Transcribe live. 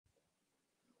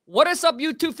What is up,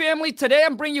 YouTube family? Today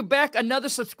I'm bringing you back another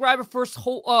subscriber first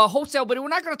wholesale, but we're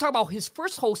not going to talk about his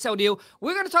first wholesale deal.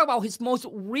 We're going to talk about his most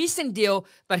recent deal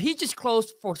that he just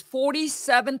closed for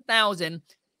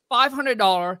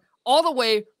 $47,500 all the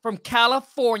way from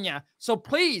California. So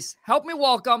please help me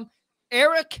welcome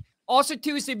Erik. Also,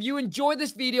 too, if you enjoy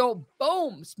this video,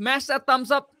 boom, smash that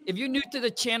thumbs up. If you're new to the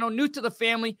channel, new to the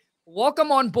family,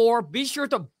 welcome on board. Be sure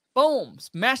to boom,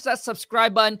 smash that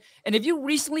subscribe button. And if you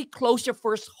recently closed your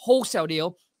first wholesale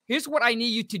deal, here's what I need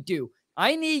you to do.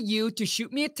 I need you to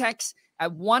shoot me a text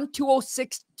at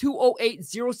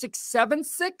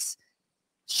 1-206-208-0676.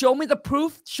 Show me the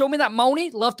proof. Show me that money.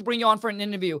 Love to bring you on for an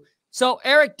interview. So,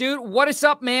 Erik, dude, what is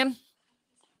up, man?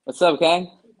 What's up,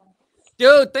 Khang?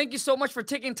 Dude, thank you so much for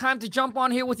taking time to jump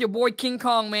on here with your boy King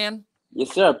Kong, man.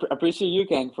 Yes, sir. Appreciate you,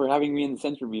 Khang, for having me in this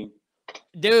interview.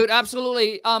 Dude,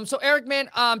 absolutely. So Erik, man,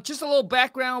 just a little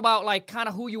background about like kind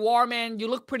of who you are, man. You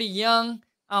look pretty young.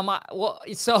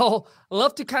 So I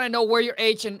love to kind of know where your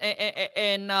age and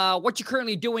what you're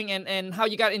currently doing and how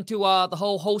you got into the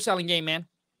whole wholesaling game, man.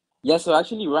 Yeah, so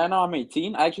actually right now I'm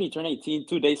 18. I actually turned 18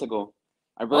 2 days ago.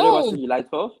 My birthday was July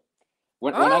 12th.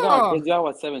 When I got my first deal, I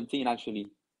was 17, actually.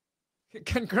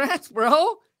 Congrats,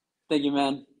 bro. Thank you,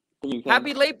 man. Thank you, Khang.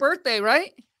 Happy late birthday,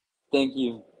 right? Thank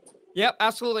you. Yep,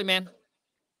 absolutely, man.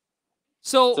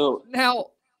 So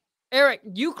now, Erik,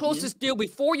 you closed this deal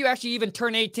before you actually even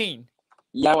turned 18.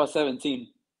 Yeah, I was 17.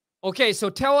 Okay,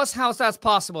 so tell us how that's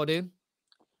possible, dude.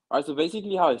 All right, so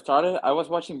basically how it started, I was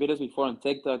watching videos before on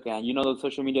TikTok and you know those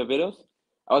social media videos.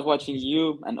 I was watching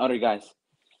you and other guys.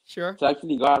 Sure. So I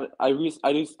actually I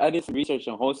did some research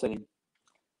on wholesaling.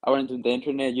 I went into the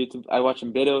internet, YouTube. I watched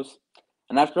some videos,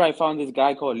 and after I found this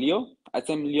guy called Leo, I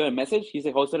sent Leo a message. He's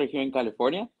a wholesaler here in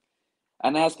California.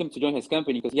 And I asked him to join his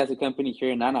company because he has a company here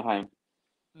in Anaheim.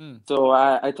 So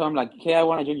I told him, like, hey, I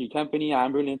want to join your company.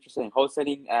 I'm really interested in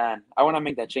wholesaling, and I want to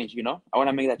make that change, you know? I want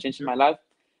to make that change in my life.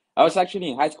 I was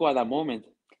actually in high school at that moment.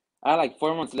 I had like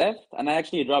 4 months left, and I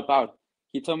actually dropped out.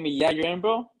 He told me, yeah, you're in,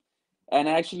 bro. And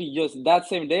I actually just that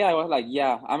same day, I was like,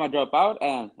 yeah, I'm going to drop out,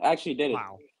 and I actually did it.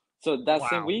 Wow. So that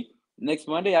same week, next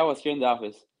Monday, I was here in the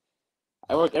office.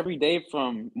 I work every day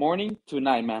from morning to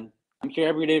night, man. I'm here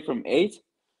every day from 8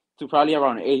 to probably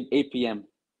around 8 p.m.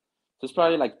 So it's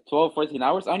probably like 12, 14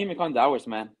 hours. I don't even count the hours,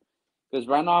 man. Because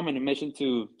right now I'm in a mission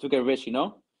to get rich, you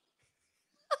know?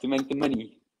 To make the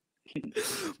money.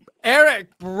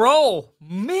 Erik, bro,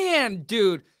 man,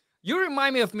 dude. You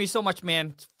remind me of me so much,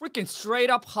 man. Freaking straight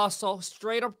up hustle,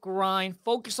 straight up grind,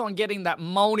 focus on getting that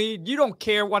money. You don't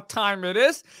care what time it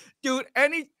is. Dude,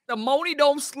 the money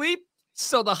don't sleep,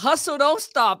 so the hustle don't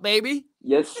stop, baby.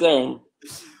 Yes, sir.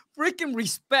 Freaking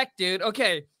respect, dude.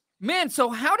 Okay. Man, so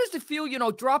how does it feel,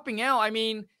 dropping out? I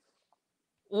mean,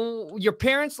 your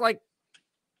parents, like,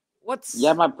 what's...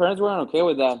 Yeah, my parents weren't okay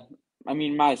with that. I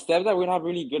mean, my stepdad, we don't have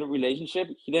really good relationship.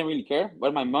 He didn't really care.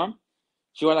 But my mom,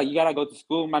 she was like, you got to go to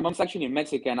school. My mom's actually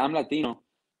Mexican. I'm Latino.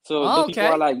 So the people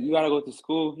are like, you got to go to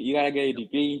school. You got to get a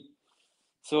degree.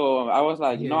 So I was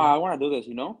like, no, I want to do this,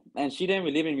 you know? And she didn't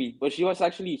believe in me. But she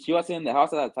wasn't in the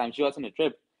house at that time. She was on a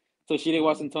trip. So she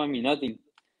wasn't telling me nothing.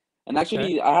 And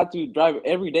actually, I had to drive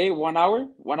every day 1 hour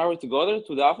to go there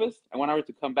to the office and 1 hour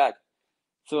to come back.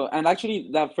 So, and actually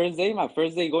that first day, my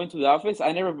first day going to the office,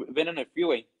 I never been on a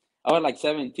freeway. I was like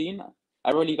 17.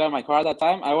 I really got my car at that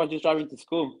time. I was just driving to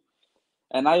school.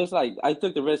 And I was like, I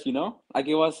took the risk, you know? Like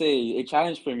it was a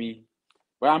challenge for me.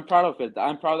 But I'm proud of it.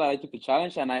 I'm proud that I took the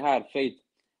challenge and I had faith.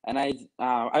 And I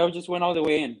just went all the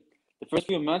way in. The first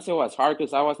few months, it was hard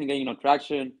because I wasn't getting no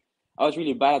traction. I was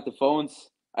really bad at the phones.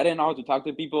 I didn't know how to talk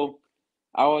to people.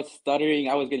 I was stuttering.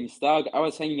 I was getting stuck. I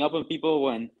was hanging up on people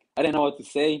when I didn't know what to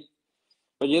say.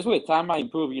 But just with time, I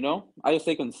improved, you know? I just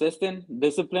stay consistent,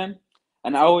 disciplined.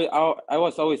 And I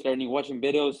was always learning, watching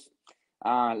videos,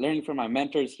 learning from my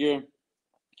mentors here.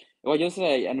 It was just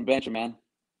an adventure, man.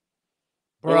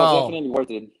 Bro. It was definitely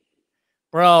worth it.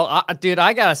 Bro, dude,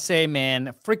 I got to say,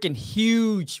 man, freaking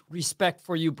huge respect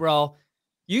for you, bro.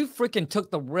 You freaking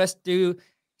took the risk, dude.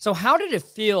 So how did it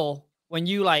feel when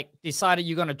you like decided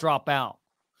you're gonna drop out?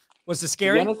 Was it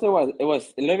scary? To be honest, it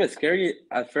was a little bit scary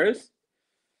at first,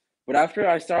 but after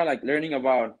I started like learning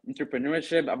about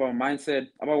entrepreneurship, about mindset,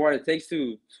 about what it takes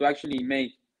to actually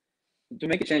make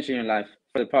a change in your life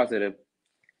for the positive.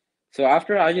 So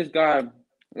after I just got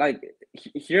like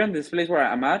here in this place where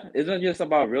I'm at, it's not just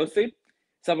about real estate.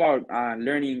 It's about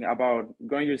learning about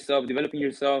growing yourself, developing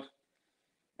yourself,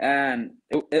 and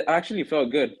it actually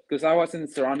felt good because I wasn't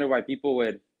surrounded by people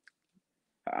with.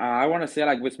 I want to say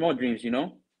like with small dreams, you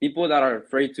know, people that are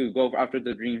afraid to go after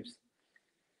the dreams.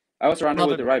 I was surrounded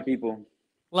with the right people.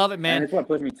 Love it, man. And it's what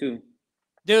pushed me too.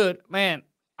 Dude, man,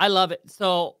 I love it.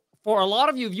 So for a lot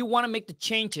of you, if you want to make the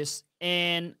changes,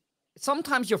 and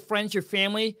sometimes your friends, your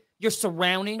family, your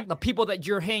surrounding, the people that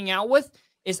you're hanging out with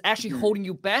is actually holding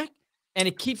you back, and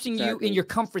it keeps you in your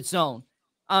comfort zone.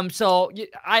 So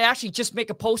I actually just make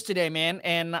a post today, man,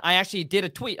 and I actually did a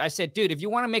tweet. I said, dude, if you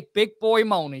want to make big boy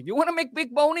money, if you want to make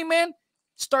big money, man,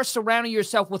 start surrounding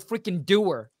yourself with freaking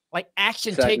doer, like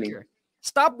action taker.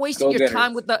 Stop wasting your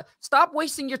time with the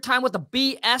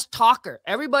BS talker.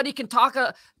 Everybody can talk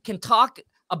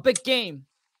a big game,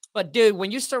 but dude,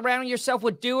 when you surround yourself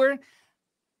with doer,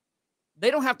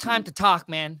 they don't have time to talk,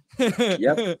 man.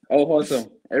 Yep. Oh, awesome.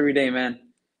 Every day, man.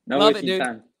 No wasting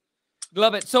time.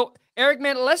 Love it. So, Erik,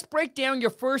 man, let's break down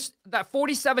your that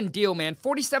 47 deal, man.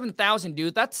 47,000,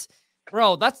 dude. That's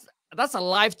a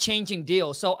life-changing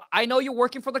deal. So I know you're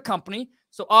working for the company.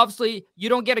 So obviously you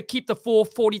don't get to keep the full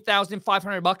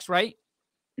 $40,500, right?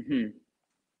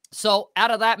 So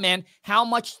out of that, man, how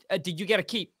much did you get to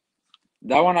keep?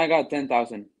 That one I got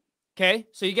 10,000. Okay,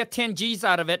 so you get 10 G's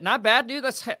out of it. Not bad, dude.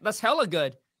 That's hella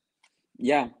good.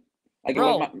 Yeah, like it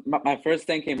was my first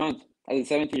 10K month as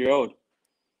a 17-year-old.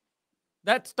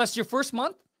 That's your first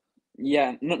month?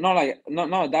 Yeah, no.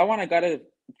 That one I got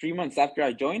it 3 months after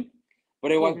I joined,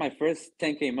 but it was my first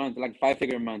 10K month, like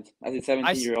 5-figure month as a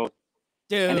 17-year-old.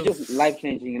 Dude, and it's just life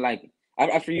changing. Like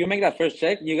after you make that first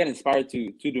check, you get inspired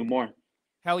to do more.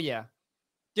 Hell yeah,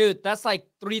 dude. That's like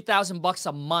 $3,000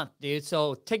 a month, dude.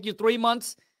 So take you 3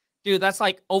 months, dude. That's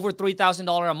like over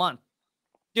 $3,000 a month,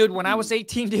 dude. When I was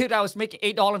 18, dude, I was making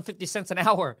 $8.50 an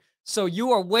hour. So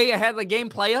you are way ahead of the game,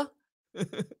 player.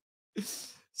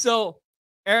 So,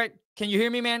 Erik, can you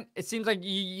hear me, man? It seems like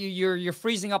you're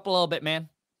freezing up a little bit, man.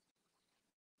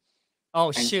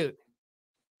 Oh, shoot.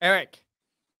 Erik,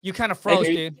 you kind of froze,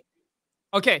 dude.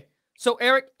 Okay. So,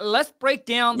 Erik, let's break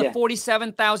down the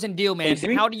 47,000 deal, man.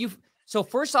 So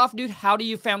first off, dude, how do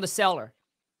you found the seller?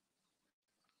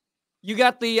 You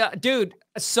got the, dude.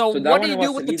 So what do you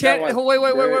do with the 10?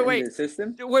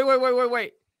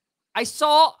 Wait. I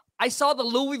saw the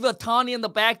Louis Vuitton in the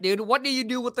back, dude. What do you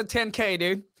do with the 10K,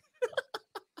 dude?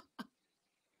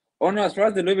 Oh, no, as far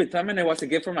as the Louis Vuitton, it was a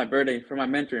gift for my birthday, for my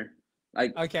mentor.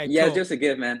 Like, it's just a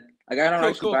gift, man. Like, I don't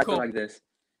actually buy it like this.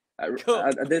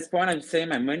 At this point, I'm saving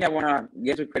my money. I want to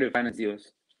get to creative finance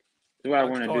deals. That's what I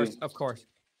want to do. Of course.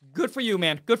 Good for you,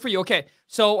 man. Good for you. Okay.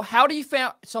 So how do you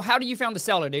found the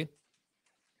seller, dude?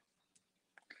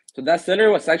 So that seller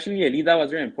was actually a lead that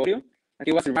was there in Podio. Like,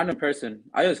 he was a random person.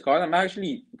 I just called him. I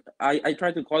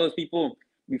tried to call those people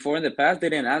before in the past. They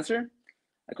didn't answer.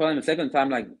 I called them a second time,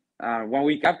 like 1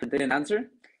 week after. They didn't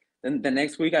answer. Then the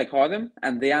next week I called them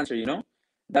and they answered, you know?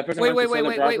 That person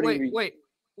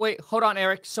Wait, hold on,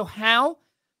 Erik.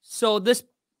 So this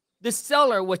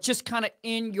seller was just kind of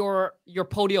in your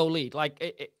Podio lead, like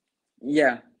it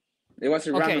was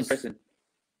a random person.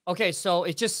 Okay, so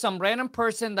it's just some random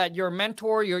person that your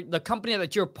mentor, the company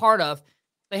that you're part of,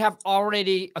 they have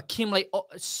already accumulated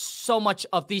so much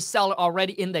of these sellers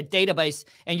already in their database,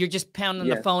 and you're just pounding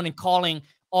the phone and calling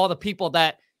all the people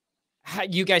that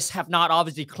you guys have not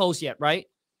obviously closed yet, right?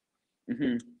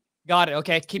 Got it.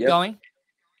 Okay, keep going.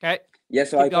 Okay. Yeah,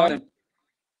 so I called him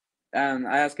and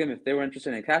I asked him if they were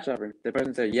interested in a cash offer. The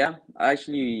person said, yeah, I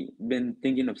actually been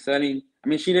thinking of selling. I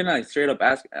mean, she didn't like straight up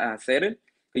said it,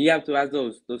 but you have to ask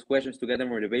those questions to get their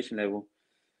motivation level.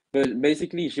 But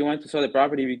basically, she wanted to sell the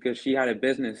property because she had a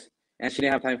business and she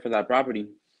didn't have time for that property.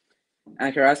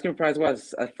 And her asking price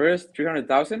was at first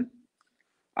 $300,000.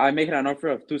 I made an offer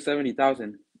of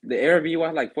 $270,000. The ARV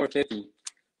was like $450,000.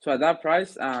 So at that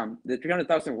price, the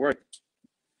 $300,000 worked.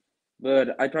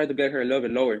 But I tried to get her a little bit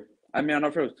lower. I made an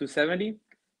offer of $270,000,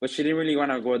 but she didn't really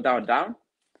want to go down.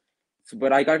 So,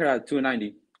 but I got her at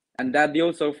 $290,000, and that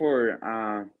deal sold for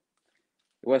it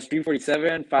was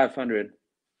 $347,500.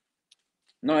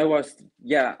 No, it was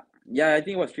I think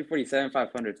it was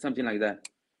 $347,500, something like that.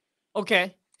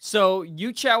 Okay, so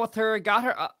you chat with her, got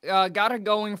her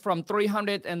going from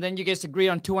 300, and then you guys agreed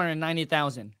on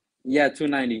 290,000. Yeah,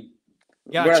 290.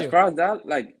 But as far as that,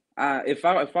 like, if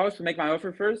I was to make my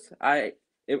offer first, it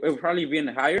would probably be in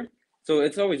higher. So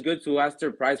it's always good to ask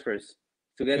their price first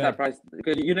to get that price,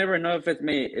 because you never know if it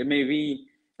may be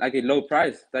like a low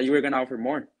price that you were gonna offer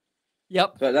more.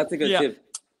 Yep. So that's a good tip.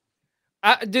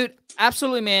 Dude,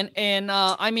 absolutely, man. And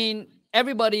I mean,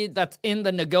 everybody that's in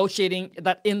the negotiating,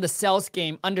 that in the sales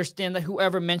game, understand that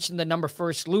whoever mentioned the number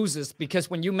first loses, because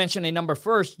when you mention a number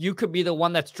first, you could be the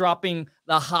one that's dropping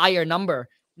the higher number.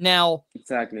 Now,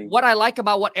 exactly. What I like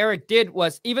about what Erik did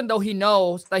was, even though he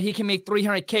knows that he can make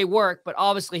 300K work, but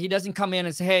obviously he doesn't come in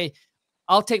and say, hey,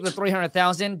 I'll take the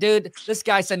 300,000. Dude, this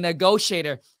guy's a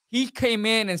negotiator. he came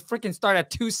in and freaking started at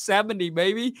 270,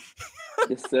 baby.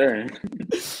 Yes, sir.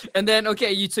 And then,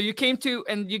 okay, you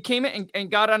came in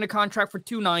and got under contract for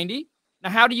 290. Now,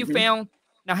 how do you found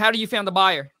the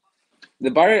buyer?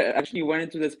 The buyer actually went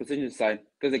into the disposition side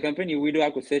because the company, we do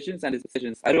acquisitions and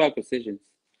dispositions. I do acquisitions.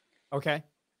 Okay.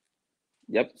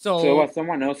 Yep. So it was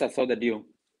someone else that sold the deal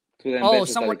to the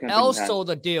investors. Someone else sold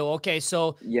the deal. Okay,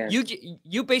 so yes.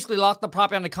 you basically locked the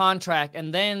property on the contract,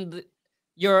 and then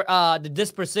the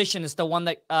disposition is the one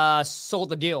that sold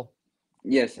the deal.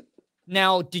 Yes.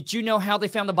 Now, did you know how they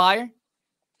found the buyer?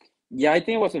 Yeah, I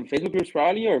think it was on Facebook groups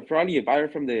probably, or probably a buyer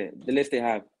from the list they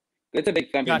have. It's a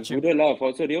big company. We do a lot of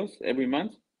wholesale deals every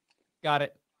month. Got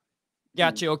it.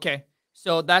 Got you. Okay.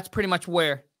 So that's pretty much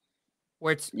where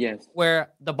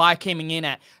the buy coming in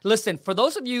at. Listen, for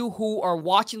those of you who are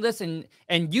watching this and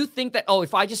you think that, oh,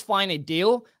 if I just find a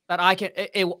deal that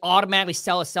it will automatically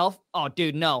sell itself. Oh,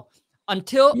 dude, no.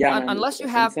 Unless you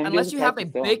have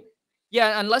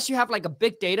like a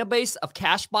big database of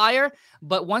cash buyer.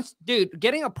 But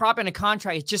getting a property in a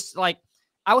contract is just like,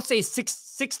 I would say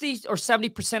 60 or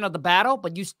 70% of the battle,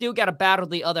 but you still got to battle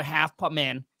the other half,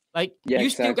 man. Like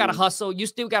still got to hustle. You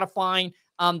still got to find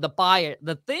the buyer.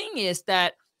 The thing is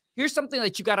that here's something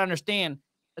that you got to understand,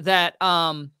 that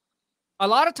a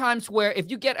lot of times where if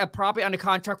you get a property under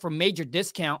contract for major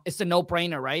discount, it's a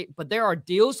no-brainer, right? But there are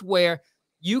deals where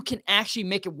you can actually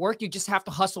make it work. You just have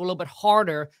to hustle a little bit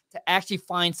harder to actually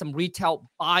find some retail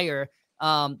buyer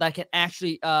that can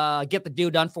actually get the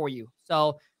deal done for you.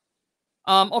 So,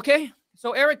 okay.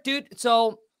 So Erik, dude,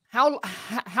 so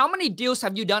how many deals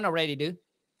have you done already, dude?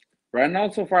 Right now,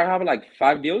 so far, I have like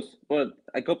 5 deals, but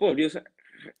a couple of deals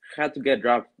had to get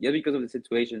dropped just because of the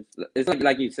situations. It's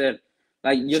like you said,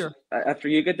 like after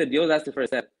you get the deal, that's the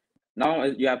first step. Now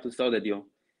you have to sell the deal.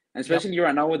 And especially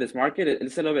right now with this market,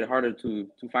 it's a little bit harder to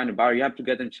find a buyer. You have to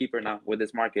get them cheaper now with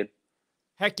this market.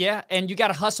 Heck yeah. And you got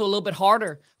to hustle a little bit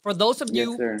harder. For those of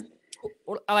you,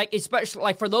 especially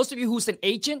like for those of you who's an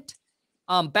agent,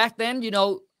 back then,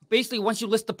 basically once you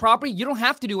list the property, you don't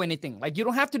have to do anything. Like you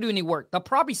don't have to do any work. The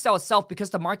property sells itself because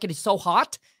the market is so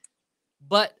hot,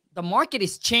 but the market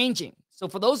is changing. So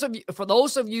for those of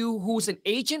you who's an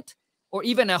agent or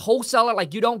even a wholesaler,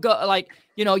 like you don't go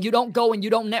and you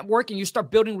don't network and you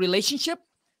start building relationship,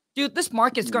 dude, this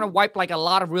market is going to wipe like a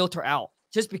lot of realtor out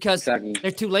just because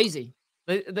they're too lazy.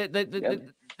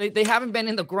 They haven't been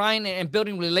in the grind and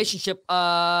building relationship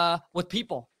with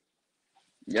people.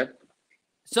 Yep.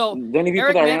 So the only people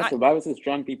that are going to survive is the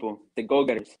strong people, the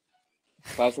go-getters,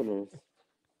 hustlers.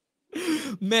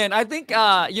 Man, I think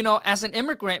as an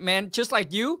immigrant, man, just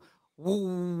like you,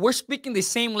 we're speaking the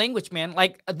same language, man.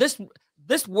 Like this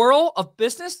world of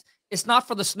business is not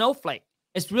for the snowflake.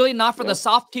 It's really not for the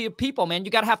soft tier people, man.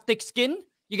 You got to have thick skin.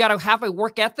 You got to have a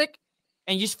work ethic,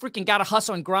 and you just freaking got to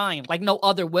hustle and grind like no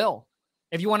other will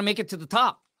if you want to make it to the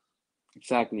top.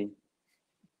 Exactly.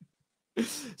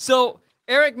 So,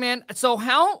 Erik, man, so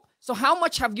how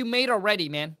much have you made already,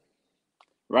 man?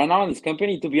 Right now in this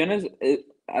company, to be honest,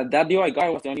 that deal I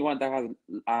got was the only one that has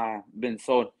been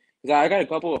sold. Because I got a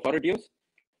couple of other deals,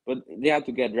 but they had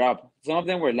to get dropped. Some of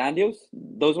them were land deals.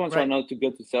 Those ones are not too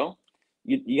good to sell.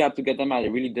 You have to get them at a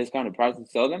really discounted price to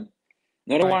sell them.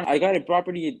 Another one, I got a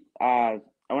property, I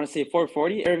want to say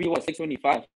 440. Airbnb was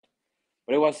 625.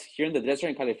 But it was here in the desert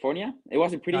in California. It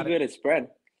was a pretty good spread.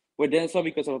 But then so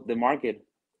because of the market.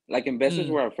 Like investors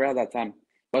were afraid at that time.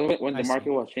 But when the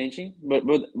market was changing. But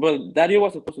that deal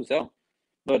was supposed to sell.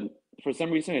 But for some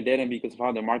reason it didn't because of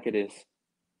how the market is.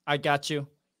 I got you,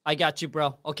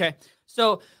 bro. Okay.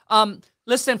 So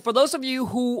listen, for those of you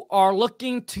who are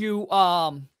looking to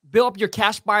build up your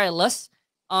cash buyer list,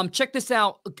 check this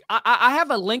out. I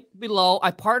have a link below.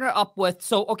 I partner up with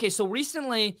so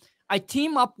recently I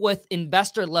team up with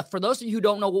Investor Lift. For those of you who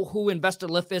don't know who Investor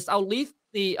Lift is, I'll leave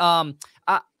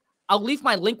I'll leave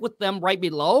my link with them right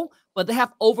below, but they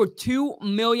have over 2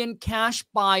 million cash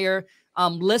buyer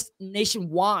list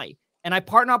nationwide. And I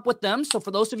partner up with them. So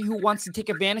for those of you who wants to take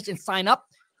advantage and sign up,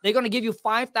 they're going to give you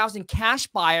 5,000 cash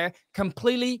buyer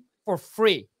completely for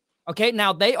free. Okay.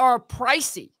 Now they are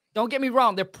pricey. Don't get me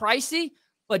wrong. They're pricey,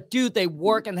 but dude, they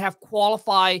work and have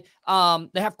qualified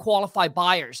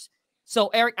buyers. So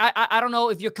Erik, I don't know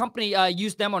if your company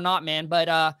used them or not, man, but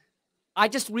I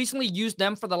just recently used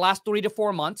them for the last 3 to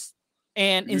 4 months.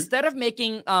 And instead of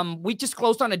making, we just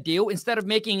closed on a deal. Instead of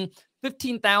making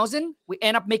 $15,000, we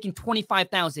end up making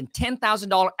 $25,000,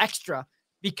 $10,000 extra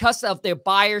because of their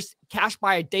cash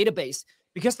buyer database,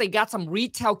 because they got some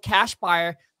retail cash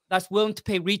buyer that's willing to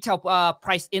pay retail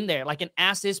price in there, like an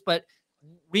assets, but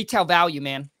retail value,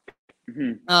 man.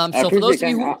 So for those of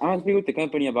you who, I want to speak with the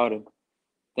company about it.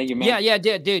 Thank you, man. Yeah,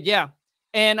 dude. Yeah.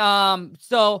 And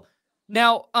so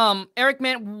now, Erik,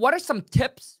 man, what are some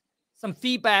tips, some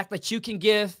feedback that you can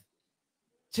give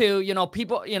to, you know,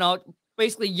 people, you know,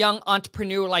 basically young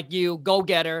entrepreneur like you,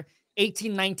 go-getter,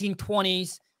 18, 19,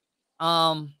 20s,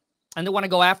 and they want to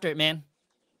go after it, man?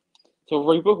 So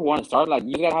for people who want to start, like,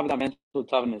 you gotta have that mental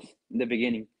toughness in the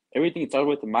beginning. Everything starts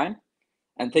with the mind,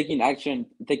 and taking action,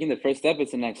 taking the first step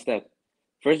is the next step.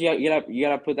 First, you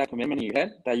gotta put that commitment in your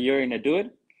head that you're gonna do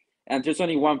it, and there's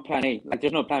only one plan A. Like,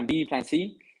 there's no plan B, plan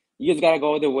C. You just gotta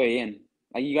go the way in.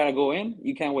 Like, you gotta go in.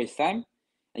 You can't waste time,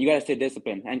 and you gotta stay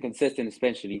disciplined and consistent,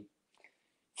 especially.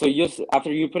 So just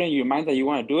after you put in your mind that you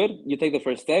want to do it, you take the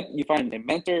first step. You find a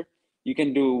mentor. You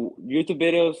can do YouTube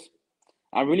videos.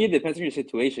 It really depends on your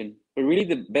situation. But really,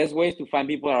 the best way is to find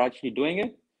people that are actually doing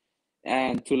it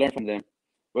and to learn from them.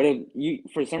 But if you,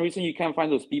 for some reason, you can't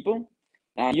find those people,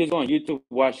 you just go on YouTube,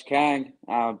 watch Khang,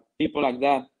 people like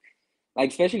that.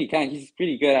 Like, especially Khang, he's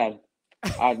pretty good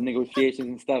at negotiations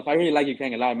and stuff. I really like you,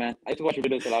 Khang, a lot, man. I used to watch your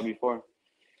videos a lot before.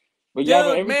 But yeah,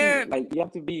 but everything, man, like, you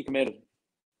have to be committed.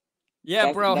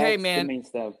 Yeah, bro. Hey, That's man. the main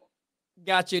step.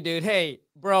 Got you, dude. Hey,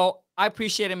 bro. I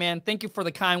appreciate it, man. Thank you for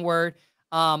the kind word.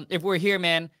 If we're here,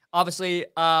 man, obviously,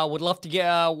 would love to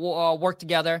get work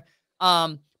together.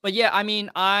 But yeah, I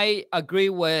mean, I agree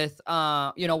with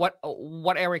you know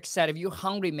what Erik said. If you're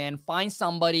hungry, man, find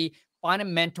somebody, find a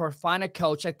mentor, find a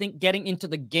coach. I think getting into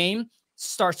the game,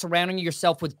 start surrounding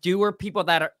yourself with doer people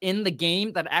that are in the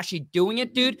game, that are actually doing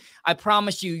it, dude. I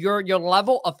promise you, your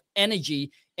level of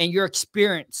energy and your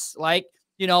experience, like,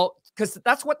 you know, because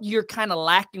that's what you're kind of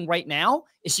lacking right now,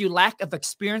 is you lack of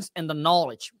experience and the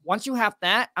knowledge. Once you have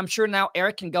that, I'm sure now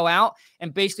Erik can go out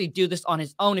and basically do this on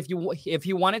his own if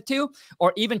you wanted to,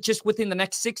 or even just within the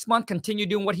next 6 months, continue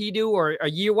doing what he do, or a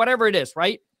year, whatever it is,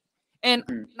 right? And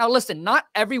now listen, not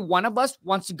every one of us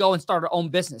wants to go and start our own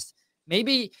business.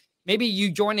 Maybe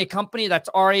you join a company that's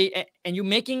already, and you're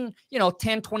making, you know,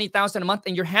 10, 20,000 a month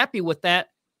and you're happy with that.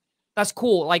 That's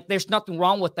cool. Like, there's nothing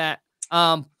wrong with that.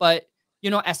 But you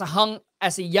know, as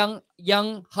a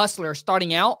young hustler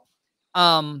starting out,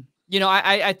 you know,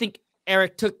 I think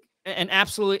Erik took an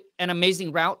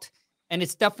amazing route, and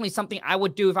it's definitely something I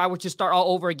would do if I were to start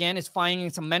all over again. Is finding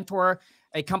some mentor,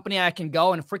 a company I can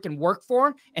go and freaking work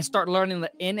for, and start learning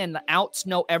the in and the outs,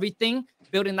 know everything,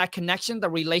 building that connection, the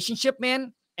relationship,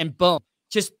 man, and boom,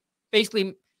 just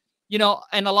basically, you know.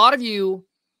 And a lot of you,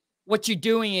 what you're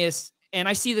doing is, and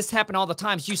I see this happen all the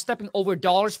time, is you stepping over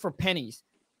dollars for pennies,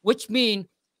 which mean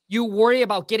you worry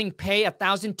about getting paid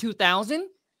 $1,000, $2,000,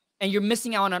 and you're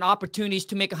missing out on opportunities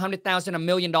to make $100,000, $1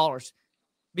 million,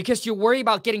 because you worry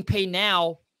about getting paid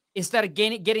now instead of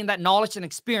getting that knowledge and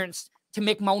experience to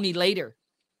make money later.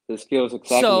 The skills,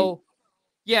 exactly. So,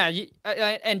 yeah,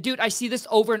 and dude, I see this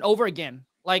over and over again.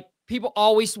 Like, people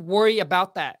always worry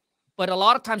about that, but a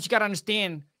lot of times you got to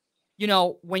understand, you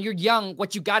know, when you're young,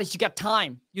 what you got is you got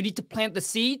time. You need to plant the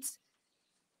seeds,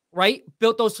 right?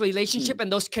 Build those relationships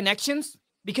and those connections,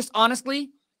 because honestly,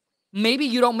 maybe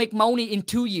you don't make money in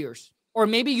 2 years, or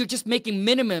maybe you're just making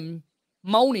minimum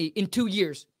money in 2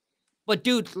 years. But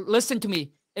dude, listen to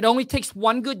me. It only takes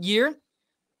 1 good year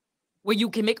where you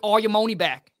can make all your money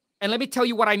back. And let me tell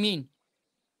you what I mean.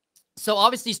 So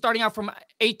obviously, starting out from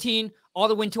 18 all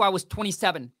the way until I was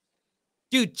 27.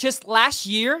 Dude, just last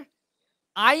year,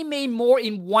 I made more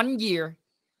in 1 year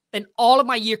than all of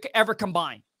my year could ever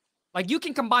combine. Like, you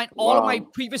can combine all of my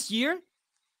previous year,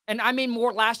 and I made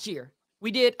more last year.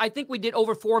 I think we did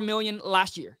over 4 million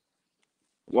last year.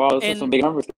 Wow, those are some big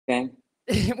numbers, Khang.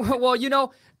 Well, you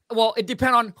know, it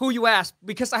depends on who you ask,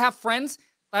 because I have friends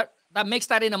that makes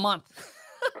that in a month.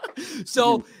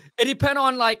 So it depends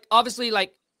on, like, obviously,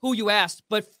 like, who you ask.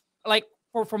 But like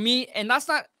for me, and that's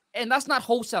not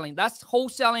wholesaling. That's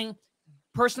wholesaling,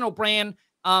 personal brand.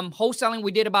 Wholesaling,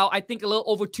 we did about, I think, a little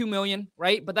over 2 million,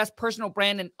 right? But that's personal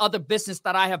brand and other business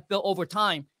that I have built over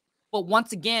time. But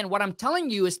once again, what I'm telling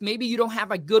you is, maybe you don't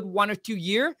have a good 1 or 2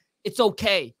 year. It's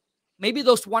okay. Maybe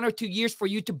those 1 or 2 years for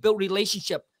you to build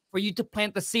relationship, for you to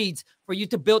plant the seeds, for you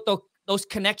to build those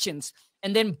connections.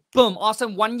 And then boom,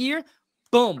 awesome, 1 year,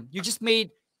 boom, you just made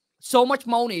so much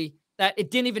money that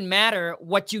it didn't even matter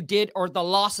what you did or the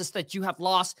losses that you have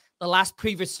lost the last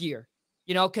previous year.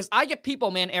 You know, because I get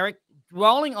people, man, Erik,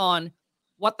 dwelling on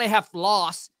what they have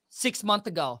lost 6 months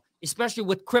ago, especially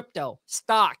with crypto,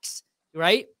 stocks,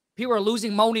 right? People are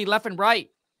losing money left and right.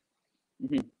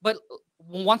 But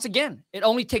once again, it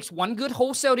only takes 1 good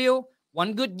wholesale deal,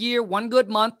 1 good year, 1 good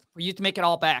month for you to make it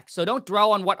all back. So don't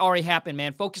dwell on what already happened,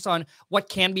 man. Focus on what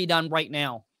can be done right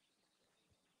now.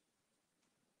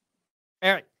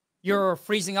 Erik, you're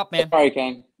freezing up, man. Sorry,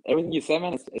 Khang. Everything you said,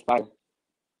 man, is fire.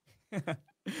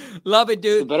 Love it,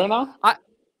 dude. Is it better now?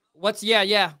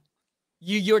 Yeah.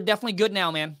 You're definitely good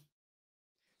now, man.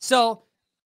 So,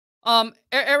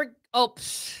 Erik,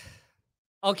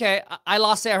 okay, I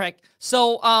lost Erik.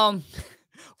 So,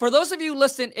 for those of you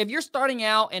listening, if you're starting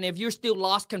out and if you're still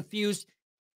lost, confused,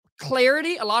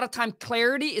 clarity, a lot of time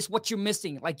clarity is what you're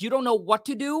missing. Like you don't know what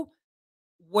to do,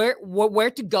 where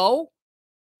to go.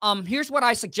 Here's what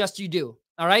I suggest you do.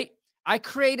 All right. I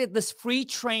created this free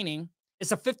training.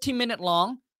 It's a 15-minute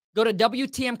long. Go to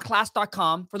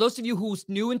WTMclass.com. For those of you who's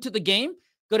new into the game,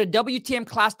 go to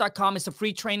WTMclass.com. It's a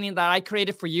free training that I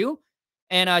created for you.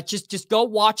 And just go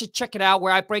watch it, check it out,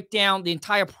 where I break down the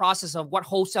entire process of what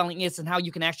wholesaling is and how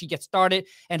you can actually get started.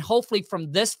 And hopefully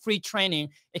from this free training,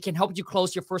 it can help you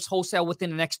close your first wholesale within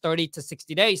the next 30 to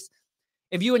 60 days.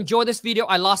 If you enjoy this video,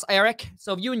 I lost Erik.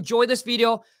 So if you enjoy this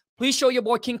video, please show your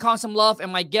boy King Khang some love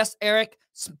and my guest Erik.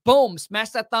 Boom,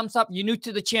 smash that thumbs up. You're new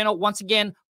to the channel. Once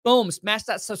again, boom, smash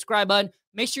that subscribe button.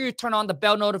 Make sure you turn on the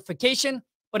bell notification.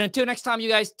 But until next time, you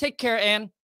guys, take care and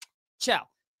ciao.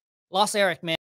 Lost Erik, man.